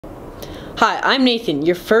Hi, I'm Nathan,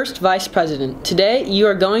 your first Vice President. Today, you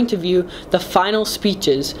are going to view the final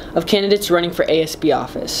speeches of candidates running for ASB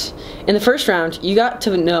office. In the first round, you got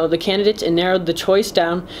to know the candidates and narrowed the choice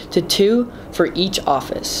down to 2 for each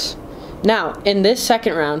office. Now, in this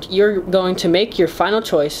second round, you're going to make your final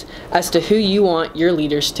choice as to who you want your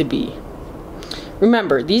leaders to be.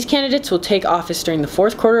 Remember, these candidates will take office during the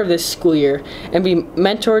 4th quarter of this school year and be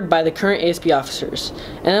mentored by the current ASB officers,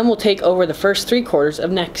 and then will take over the first 3 quarters of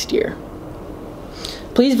next year.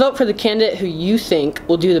 Please vote for the candidate who you think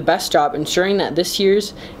will do the best job ensuring that this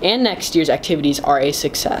year's and next year's activities are a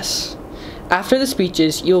success. After the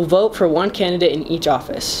speeches, you'll vote for one candidate in each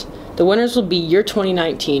office. The winners will be your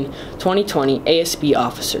 2019-2020 ASB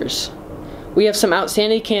officers. We have some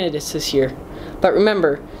outstanding candidates this year, but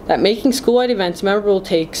remember that making school-wide events memorable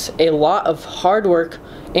takes a lot of hard work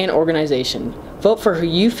and organization. Vote for who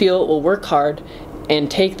you feel will work hard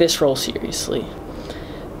and take this role seriously.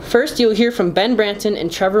 First, you'll hear from Ben Branson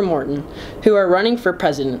and Trevor Morton, who are running for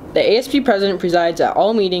president. The ASB president presides at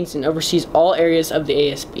all meetings and oversees all areas of the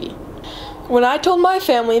ASB. When I told my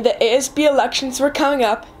family that ASB elections were coming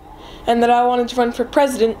up and that I wanted to run for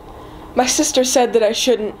president, my sister said that I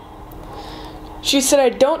shouldn't. She said I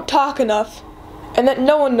don't talk enough and that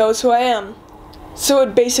no one knows who I am, so it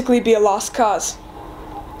would basically be a lost cause.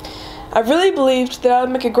 I really believed that I would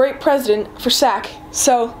make a great president for SAC,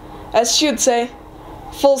 so, as she would say,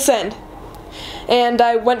 full send. And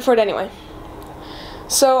I went for it anyway.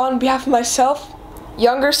 So on behalf of myself,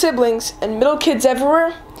 younger siblings, and middle kids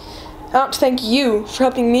everywhere, I want to thank you for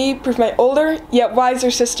helping me prove my older yet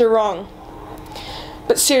wiser sister wrong.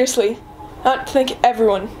 But seriously, I want to thank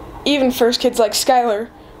everyone, even first kids like Skylar,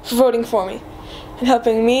 for voting for me and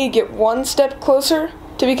helping me get one step closer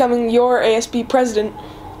to becoming your ASB president.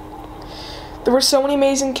 There were so many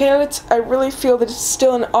amazing candidates, I really feel that it's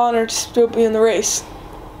still an honor to still be in the race.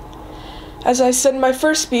 As I said in my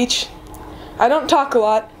first speech, I don't talk a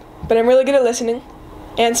lot, but I'm really good at listening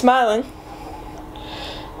and smiling.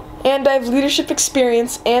 And I have leadership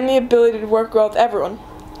experience and the ability to work well with everyone.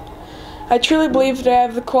 I truly believe that I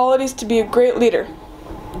have the qualities to be a great leader.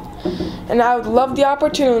 And I would love the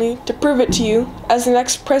opportunity to prove it to you as the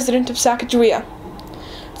next president of Sacagawea.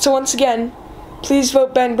 So once again, please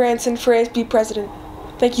vote Ben Branson for ASB president.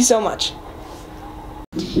 Thank you so much.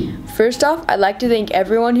 First off, I'd like to thank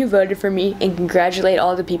everyone who voted for me and congratulate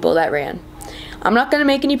all the people that ran. I'm not going to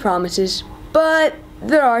make any promises, but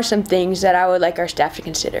there are some things that I would like our staff to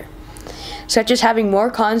consider, such as having more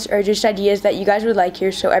cons or just ideas that you guys would like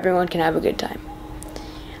here so everyone can have a good time.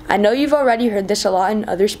 I know you've already heard this a lot in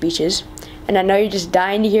other speeches, and I know you're just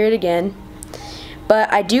dying to hear it again,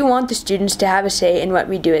 but I do want the students to have a say in what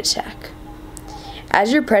we do at SAC.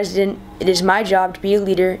 As your president, it is my job to be a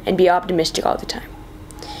leader and be optimistic all the time.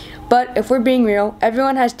 But if we're being real,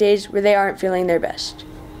 everyone has days where they aren't feeling their best.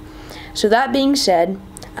 So that being said,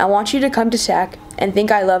 I want you to come to SAC and think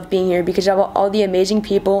I love being here because of all the amazing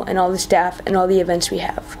people and all the staff and all the events we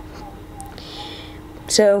have.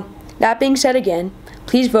 So, that being said again,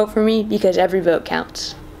 please vote for me because every vote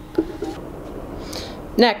counts.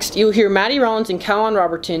 Next, you'll hear Maddie Rollins and Calwan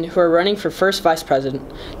Robertson, who are running for first vice president.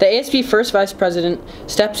 The ASB first vice president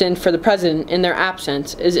steps in for the president in their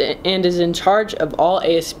absence and is in charge of all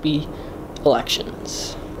ASB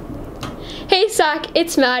elections. Hey SAC,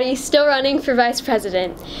 it's Maddie, still running for vice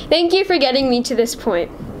president. Thank you for getting me to this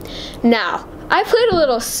point. Now, I played a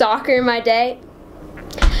little soccer in my day,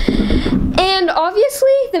 and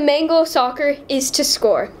obviously the main goal of soccer is to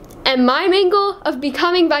score. And my main goal of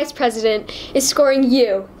becoming vice president is scoring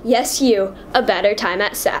you, yes you, a better time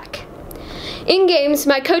at SAC. In games,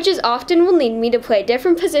 my coaches often will need me to play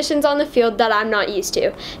different positions on the field that I'm not used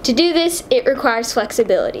to. To do this, it requires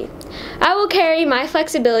flexibility. I will carry my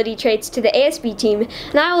flexibility traits to the ASB team,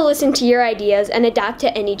 and I will listen to your ideas and adapt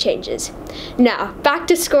to any changes. Now, back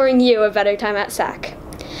to scoring you a better time at SAC.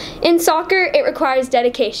 In soccer, it requires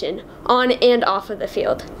dedication, on and off of the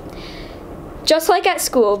field. Just like at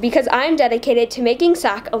school, because I'm dedicated to making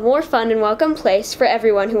SAC a more fun and welcome place for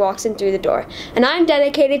everyone who walks in through the door, and I'm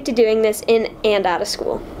dedicated to doing this in and out of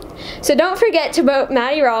school. So don't forget to vote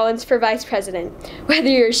Maddie Rollins for vice president. Whether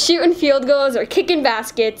you're shooting field goals or kicking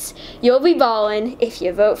baskets, you'll be ballin' if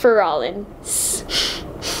you vote for Rollins.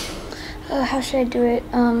 How should I do it?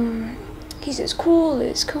 He's as cool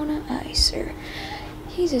as Kona Ice, or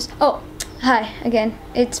he's as... Oh, hi again.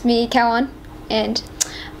 It's me, Calwan, and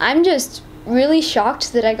I'm just really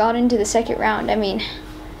shocked that I got into the second round. I mean,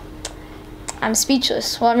 I'm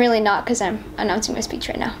speechless. Well, I'm really not because I'm announcing my speech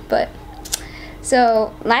right now. But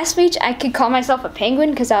so last speech, I could call myself a penguin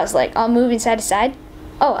because I was like all moving side to side.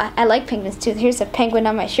 Oh, I like penguins too. Here's a penguin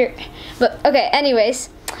on my shirt. But okay, anyways,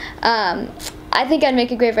 I think I'd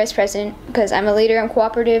make a great vice president because I'm a leader, I'm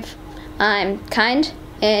cooperative, I'm kind,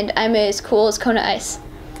 and I'm as cool as Kona Ice.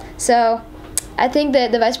 So I think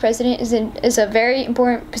that the vice president is a very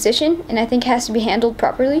important position, and I think it has to be handled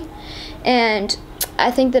properly. And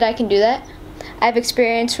I think that I can do that. I have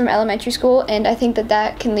experience from elementary school, and I think that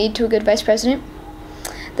that can lead to a good vice president.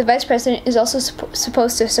 The vice president is also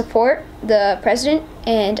supposed to support the president,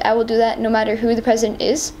 and I will do that no matter who the president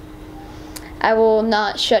is. I will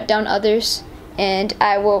not shut down others, and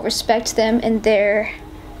I will respect them and their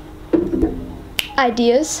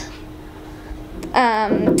ideas.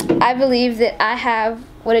 I believe that I have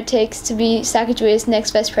what it takes to be Sacagawea's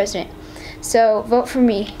next vice president. So vote for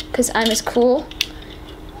me, because I'm as cool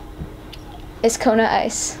as Kona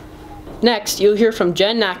Ice. Next, you'll hear from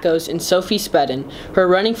Jen Nakos and Sophie Spedden, who are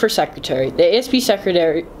running for secretary. The ASB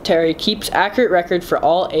secretary keeps accurate record for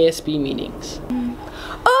all ASB meetings.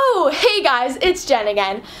 Oh, hey guys, it's Jen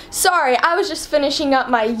again. Sorry, I was just finishing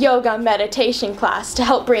up my yoga meditation class to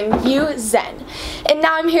help bring you Zen. And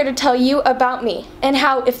now I'm here to tell you about me, and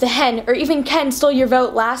how if the hen or even Ken stole your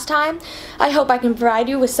vote last time, I hope I can provide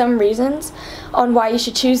you with some reasons on why you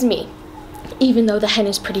should choose me, even though the hen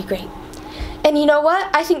is pretty great. And you know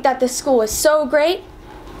what? I think that this school is so great,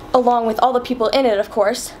 along with all the people in it, of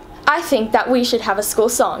course. I think that we should have a school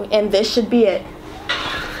song, and this should be it.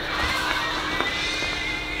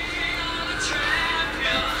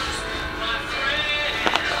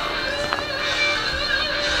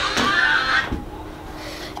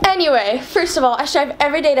 Anyway, first of all, I strive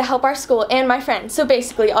every day to help our school and my friends, so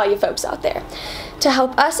basically all you folks out there, to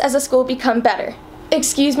help us as a school become better.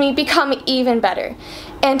 Become even better,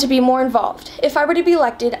 and to be more involved. If I were to be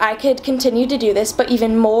elected, I could continue to do this, but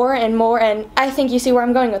even more and more, and I think you see where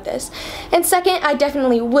I'm going with this. And second, I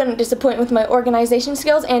definitely wouldn't disappoint with my organization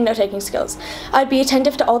skills and note-taking skills. I'd be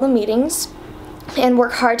attentive to all the meetings and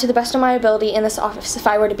work hard to the best of my ability in this office if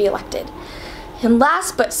I were to be elected. And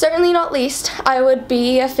last, but certainly not least, I would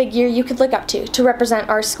be a figure you could look up to represent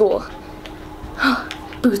our school.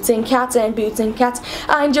 Boots and cats and boots and cats.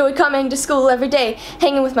 I enjoy coming to school every day,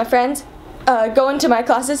 hanging with my friends, going to my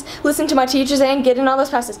classes, listening to my teachers, and getting all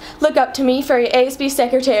those passes. Look up to me for your ASB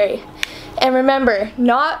secretary. And remember,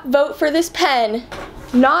 not vote for this pen,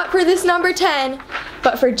 not for this number 10,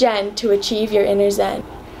 but for Jen to achieve your inner Zen.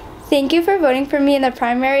 Thank you for voting for me in the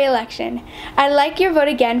primary election. I'd like your vote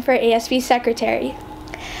again for ASB secretary.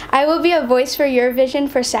 I will be a voice for your vision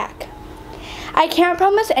for SAC. I can't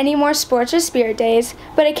promise any more sports or spirit days,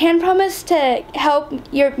 but I can promise to help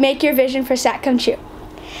make your vision for SAC come true.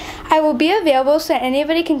 I will be available so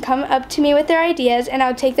anybody can come up to me with their ideas, and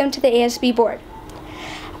I'll take them to the ASB board.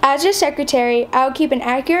 As your secretary, I will keep an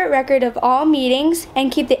accurate record of all meetings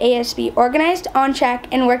and keep the ASB organized, on track,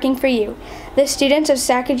 and working for you, the students of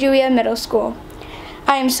Sacagawea Middle School.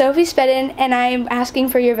 I am Sophie Spedden, and I am asking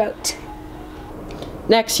for your vote.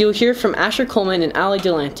 Next, you'll hear from Asher Coleman and Allie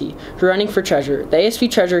Delanty, who are running for treasurer. The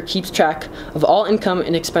ASB treasurer keeps track of all income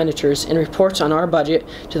and expenditures and reports on our budget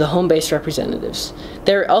to the home-based representatives.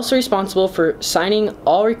 They are also responsible for signing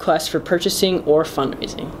all requests for purchasing or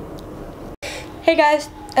fundraising. Hey guys,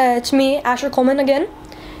 it's me, Asher Coleman again.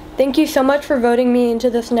 Thank you so much for voting me into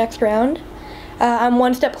this next round. I'm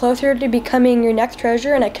one step closer to becoming your next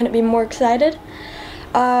treasurer, and I couldn't be more excited.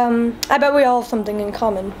 I bet we all have something in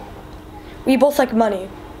common. We both like money.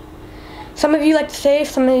 Some of you like to save,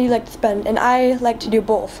 some of you like to spend, and I like to do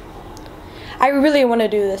both. I really want to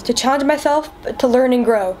do this, to challenge myself, to learn and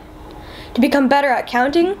grow, to become better at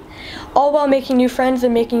counting, all while making new friends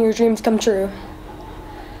and making your dreams come true.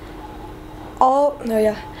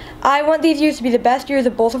 I want these years to be the best years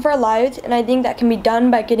of both of our lives, and I think that can be done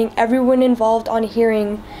by getting everyone involved on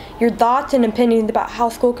hearing your thoughts and opinions about how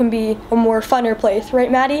school can be a more funner place,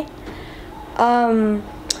 right, Maddie?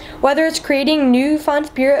 Whether it's creating new fun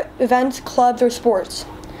spirit events, clubs, or sports.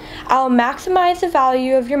 I'll maximize the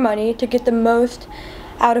value of your money to get the most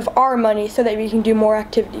out of our money so that we can do more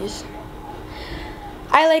activities.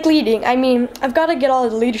 I like leading. I mean, I've got to get all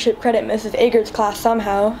the leadership credit in Mrs. Ager's class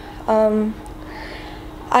somehow.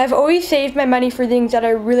 I've always saved my money for things that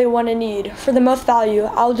I really want to need. For the most value,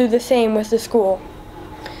 I'll do the same with the school.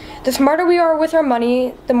 The smarter we are with our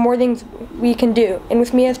money, the more things we can do. And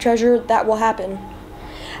with me as treasurer, that will happen.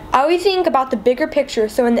 I always think about the bigger picture,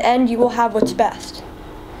 so in the end you will have what's best.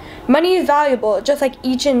 Money is valuable, just like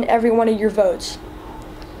each and every one of your votes.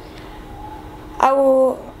 I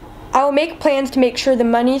will make plans to make sure the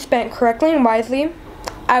money is spent correctly and wisely.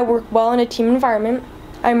 I work well in a team environment.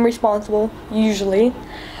 I'm responsible, usually.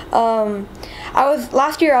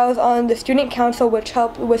 Last year I was on the student council, which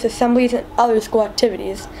helped with assemblies and other school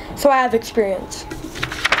activities, so I have experience.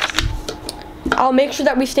 I'll make sure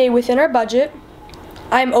that we stay within our budget.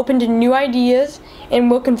 I'm open to new ideas and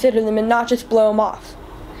will consider them and not just blow them off.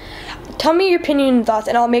 Tell me your opinion and thoughts,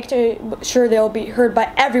 and I'll make sure they'll be heard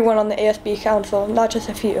by everyone on the ASB Council, not just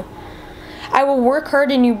a few. I will work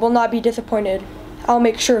hard and you will not be disappointed. I'll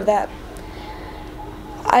make sure of that.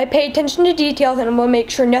 I pay attention to details and will make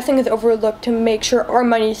sure nothing is overlooked to make sure our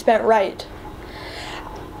money is spent right.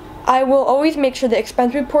 I will always make sure the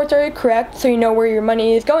expense reports are correct so you know where your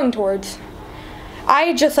money is going towards.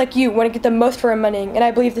 I, just like you, want to get the most for our money, and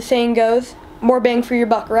I believe the saying goes, more bang for your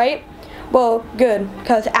buck, right? Well, good,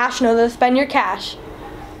 because Ash knows how to spend your cash.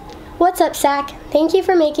 What's up, SAC? Thank you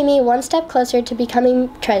for making me one step closer to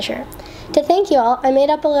becoming treasurer. To thank you all, I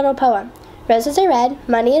made up a little poem. Roses are red,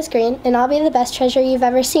 money is green, and I'll be the best treasurer you've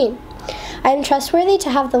ever seen. I am trustworthy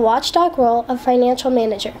to have the watchdog role of financial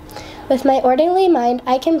manager. With my orderly mind,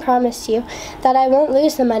 I can promise you that I won't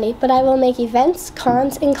lose the money, but I will make events,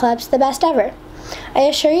 cons, and clubs the best ever. I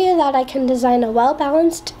assure you that I can design a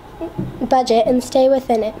well-balanced budget and stay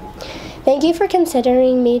within it. Thank you for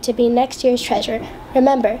considering me to be next year's treasurer.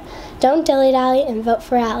 Remember, don't dilly-dally and vote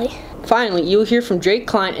for Allie. Finally, you will hear from Drake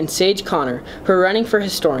Klein and Sage Connor, who are running for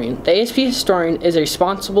historian. The ASB historian is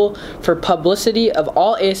responsible for publicity of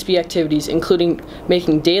all ASB activities, including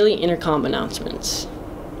making daily intercom announcements.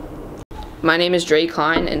 My name is Drake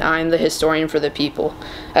Klein, and I am the historian for the people.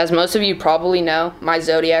 As most of you probably know, my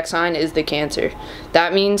zodiac sign is the Cancer.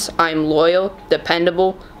 That means I'm loyal,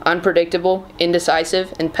 dependable, unpredictable,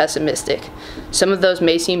 indecisive, and pessimistic. Some of those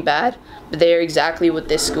may seem bad, but they are exactly what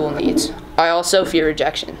this school needs. I also fear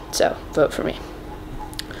rejection, so vote for me.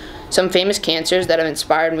 Some famous Cancers that have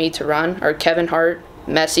inspired me to run are Kevin Hart,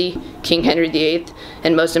 Messi, King Henry VIII,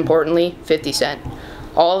 and most importantly, 50 Cent.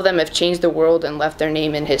 All of them have changed the world and left their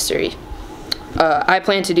name in history. I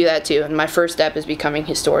plan to do that too, and my first step is becoming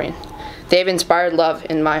historian. They have inspired love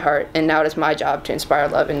in my heart, and now it is my job to inspire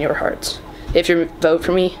love in your hearts. If you vote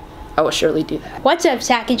for me, I will surely do that. What's up,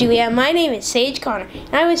 Zach and Julia? My name is Sage Connor,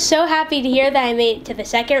 and I was so happy to hear that I made it to the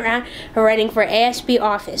second round of running for ASB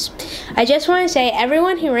office. I just want to say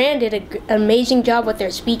everyone who ran did an amazing job with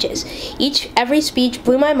their speeches. Every speech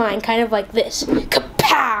blew my mind, kind of like this.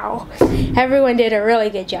 Kapow! Everyone did a really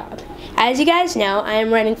good job. As you guys know, I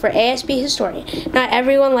am running for ASB historian. Not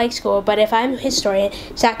everyone likes school, but if I'm a historian,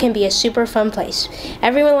 SAC can be a super fun place.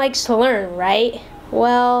 Everyone likes to learn, right?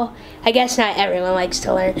 Well, I guess not everyone likes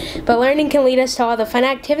to learn, but learning can lead us to all the fun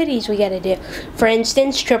activities we get to do. For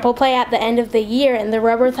instance, triple play at the end of the year and the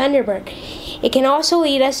Rubber Thunderbird. It can also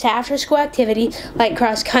lead us to after-school activities like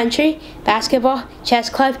cross-country, basketball, chess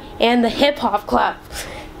club, and the hip-hop club.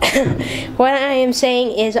 What I am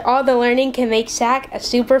saying is all the learning can make SAC a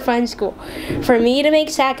super fun school. For me to make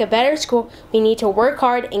SAC a better school, we need to work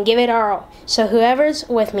hard and give it our all. So whoever's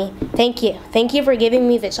with me, thank you. Thank you for giving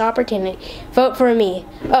me this opportunity. Vote for me.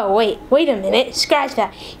 Oh, wait a minute. Scratch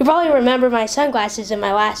that. You probably remember my sunglasses in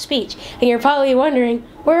my last speech, and you're probably wondering,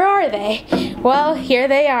 where are they? Well, here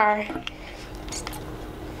they are.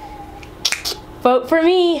 Vote for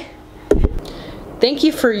me. Thank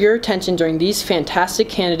you for your attention during these fantastic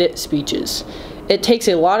candidate speeches. It takes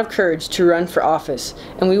a lot of courage to run for office,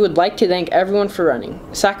 and we would like to thank everyone for running.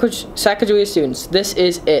 Sacagawea students, this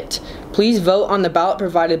is it. Please vote on the ballot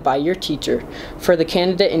provided by your teacher for the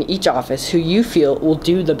candidate in each office who you feel will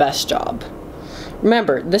do the best job.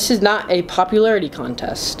 Remember, this is not a popularity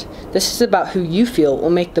contest. This is about who you feel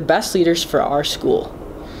will make the best leaders for our school.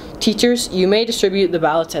 Teachers, you may distribute the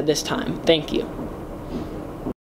ballots at this time. Thank you.